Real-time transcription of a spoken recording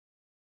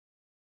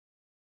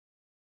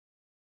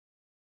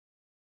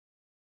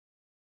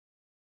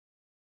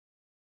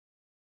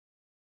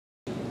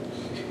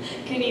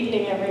Good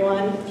evening,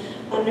 everyone.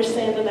 I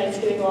understand the night's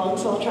getting long,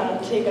 so I'll try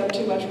not to take up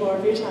too much more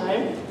of your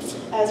time.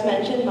 As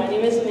mentioned, my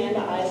name is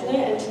Isenor,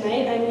 and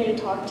tonight I'm here to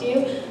talk to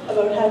you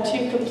about how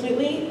two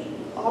completely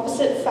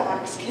opposite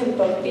facts can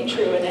both be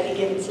true in any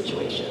given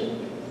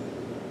situation.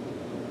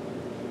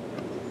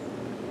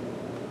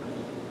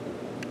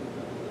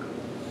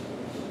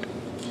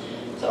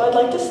 So I'd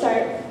like to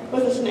start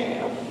with a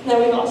scenario. Now,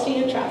 we've all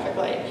seen a traffic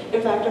light.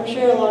 In fact, I'm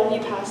sure a lot of you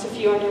passed a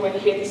few on your way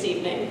here this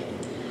evening.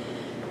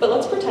 But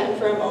let's pretend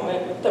for a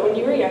moment that when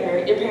you were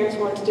younger, your parents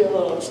wanted to do a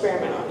little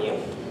experiment on you.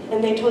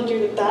 And they told you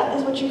that that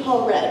is what you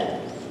call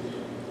red,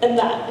 and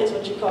that is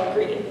what you call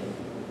green.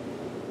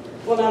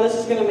 Well, now this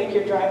is going to make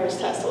your driver's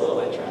test a little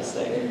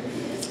interesting.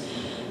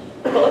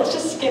 But let's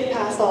just skip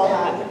past all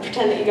that and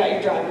pretend that you got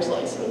your driver's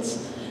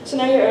license. So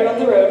now you're out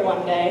on the road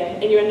one day,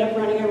 and you end up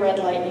running a red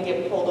light and you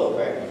get pulled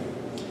over.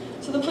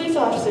 So the police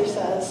officer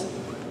says,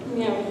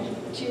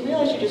 do you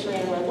realize you just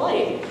ran a red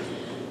light?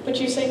 But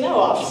you say, no,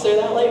 officer,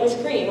 that light was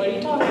green. What are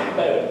you talking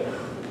about?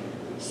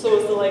 So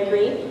was the light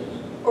green,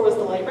 or was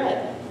the light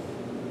red?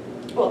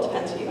 Well, it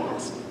depends who you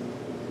ask.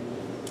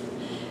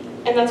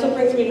 And that's what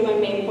brings me to my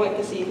main point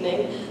this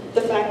evening,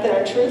 the fact that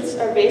our truths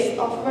are based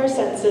off of our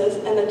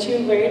senses, and the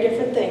two very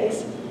different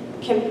things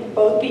can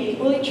both be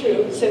equally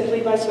true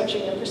simply by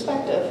switching the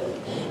perspective.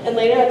 And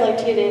later I'd like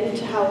to get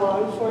into how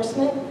law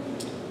enforcement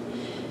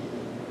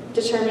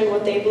determine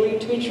what they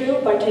believe to be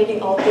true by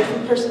taking all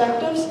different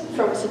perspectives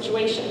from a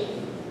situation.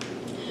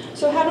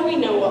 So how do we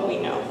know what we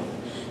know?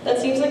 That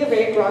seems like a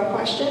very broad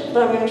question,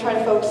 but I'm going to try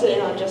to focus it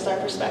in on just our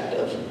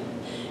perspective.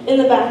 In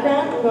the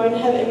background, I'm going to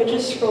have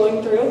images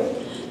scrolling through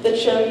that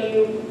show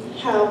you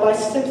how by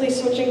simply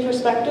switching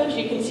perspectives,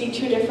 you can see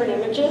two different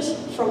images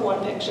from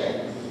one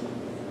picture.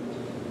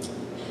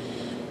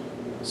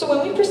 So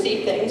when we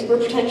perceive things, we're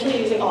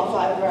potentially using all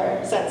five of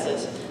our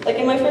senses. Like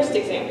in my first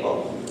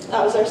example,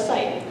 that was our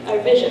sight, our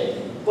vision,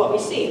 what we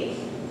see.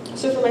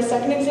 So for my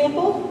second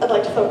example, I'd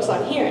like to focus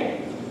on hearing.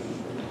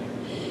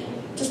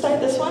 To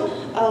start this one,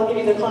 I'll give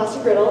you the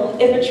classic riddle.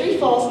 If a tree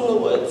falls in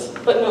the woods,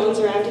 but no one's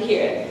around to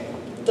hear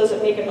it, does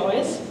it make a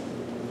noise?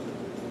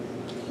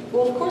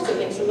 Well, of course it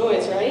makes a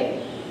noise, right?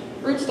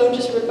 Roots don't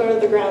just rip out of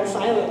the ground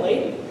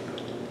silently.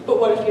 But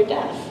what if you're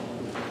deaf?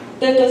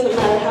 Then it doesn't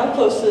matter how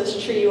close to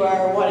this tree you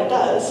are or what it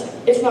does,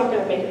 it's not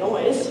going to make a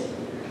noise.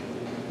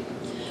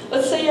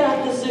 Let's say you're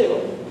at the zoo.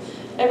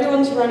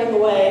 Everyone's running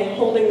away,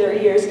 holding their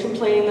ears,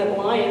 complaining that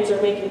lions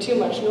are making too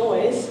much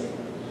noise.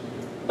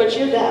 But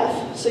you're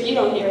deaf, so you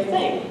don't hear a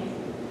thing.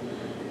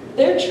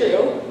 They're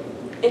true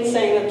in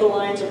saying that the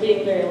lions are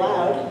being very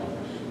loud,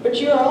 but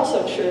you are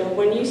also true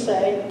when you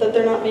say that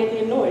they're not making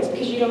a noise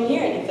because you don't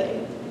hear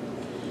anything.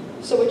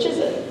 So which is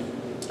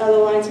it? Are the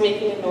lions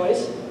making a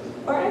noise,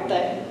 or aren't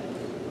they?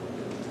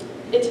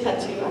 It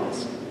depends who you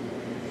ask.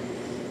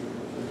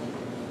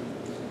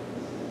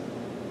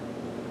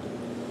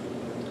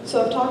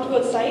 So I've talked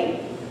about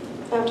sight,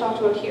 and I've talked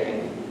about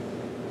hearing.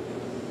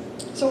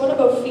 So what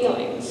about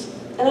feelings?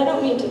 And I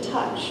don't mean to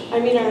touch, I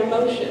mean our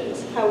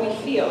emotions, how we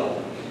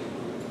feel.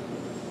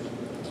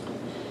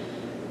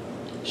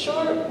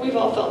 Sure, we've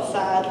all felt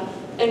sad,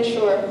 and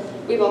sure,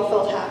 we've all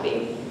felt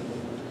happy.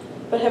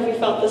 But have we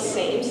felt the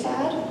same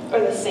sad, or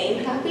the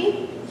same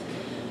happy?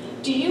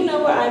 Do you know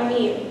what I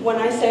mean when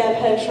I say I've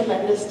had a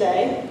tremendous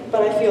day,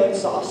 but I feel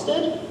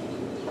exhausted?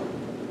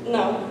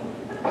 No,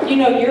 you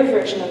know your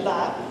version of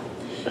that.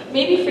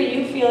 Maybe for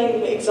you,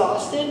 feeling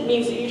exhausted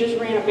means that you just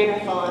ran a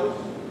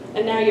marathon,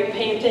 and now you're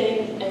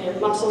panting, and your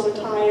muscles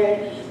are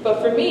tired.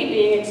 But for me,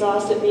 being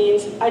exhausted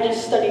means I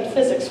just studied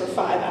physics for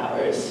 5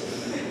 hours.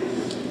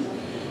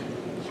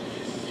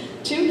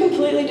 Two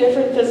completely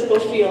different physical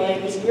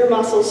feelings, your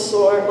muscles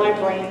sore, my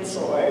brain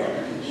sore.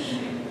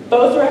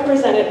 Both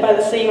represented by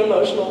the same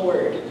emotional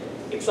word,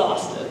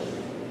 exhausted.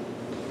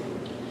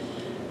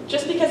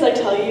 Just because I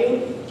tell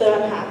you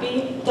that I'm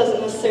happy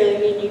doesn't necessarily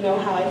mean you know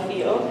how I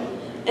feel.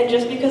 And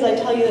just because I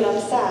tell you that I'm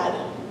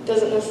sad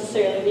doesn't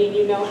necessarily mean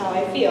you know how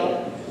I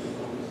feel.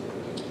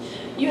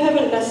 You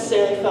haven't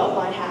necessarily felt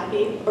my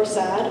happy or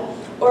sad,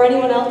 or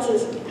anyone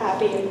else's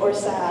happy or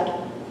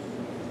sad.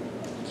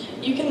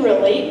 You can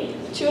relate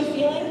to a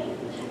feeling,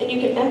 and you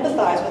can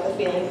empathize with a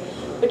feeling,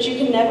 but you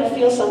can never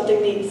feel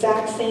something the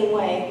exact same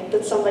way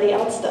that somebody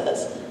else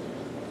does.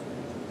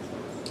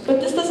 But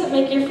this doesn't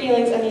make your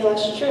feelings any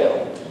less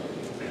true.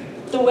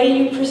 The way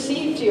you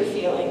perceive your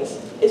feelings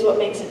is what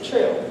makes it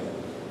true.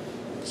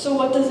 So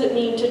what does it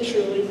mean to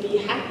truly be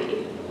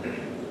happy?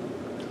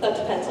 That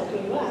depends on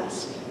who you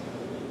ask.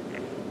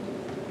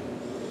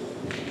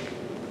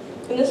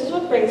 And this is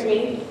what brings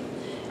me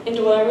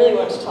into what I really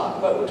wanted to talk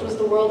about, which was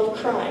the world of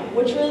crime,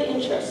 which really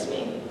interests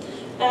me.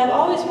 And I've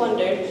always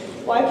wondered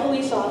why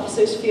police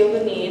officers feel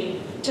the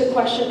need to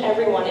question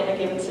everyone in a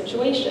given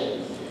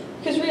situation.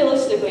 Because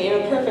realistically,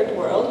 in a perfect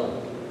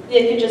world,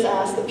 they could just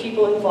ask the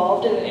people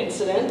involved in an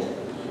incident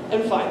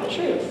and find the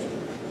truth.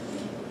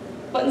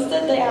 But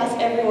instead they ask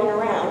everyone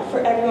around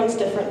for everyone's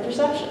different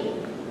perception.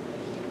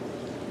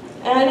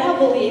 And I now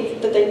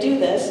believe that they do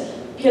this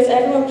because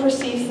everyone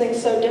perceives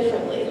things so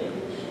differently.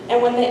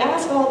 And when they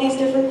ask all these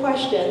different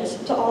questions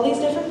to all these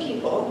different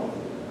people,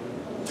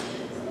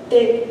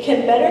 they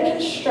can better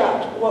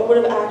construct what would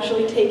have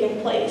actually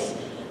taken place,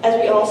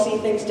 as we all see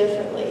things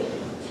differently.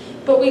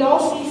 But we all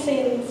see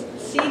things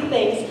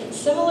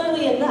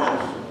similarly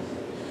enough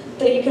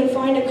that you can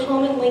find a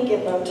common link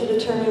in them to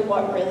determine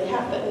what really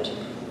happened.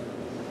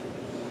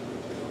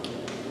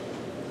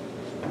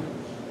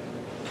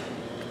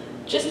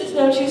 Just as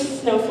no two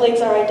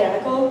snowflakes are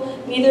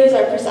identical, neither is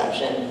our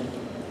perception.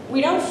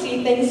 We don't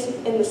see things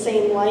in the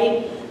same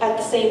light, at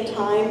the same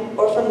time,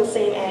 or from the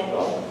same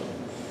angle.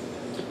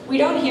 We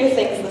don't hear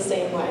things the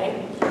same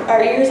way.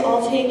 Our ears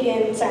all take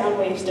in sound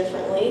waves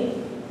differently.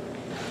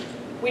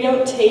 We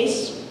don't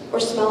taste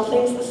or smell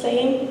things the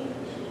same,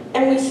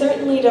 and we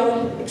certainly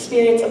don't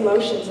experience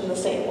emotions in the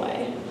same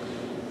way.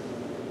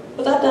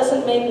 But that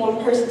doesn't make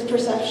one person's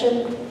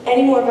perception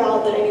any more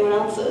valid than anyone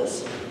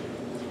else's.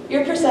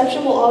 Your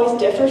perception will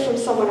always differ from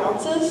someone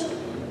else's,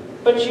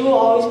 but you will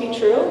always be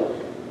true,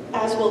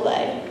 as will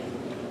they.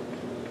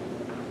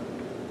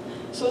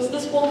 So is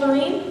this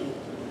Wolverine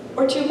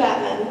or two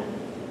Batmen?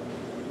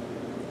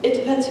 It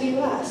depends who you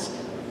ask.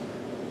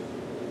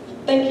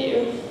 Thank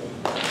you.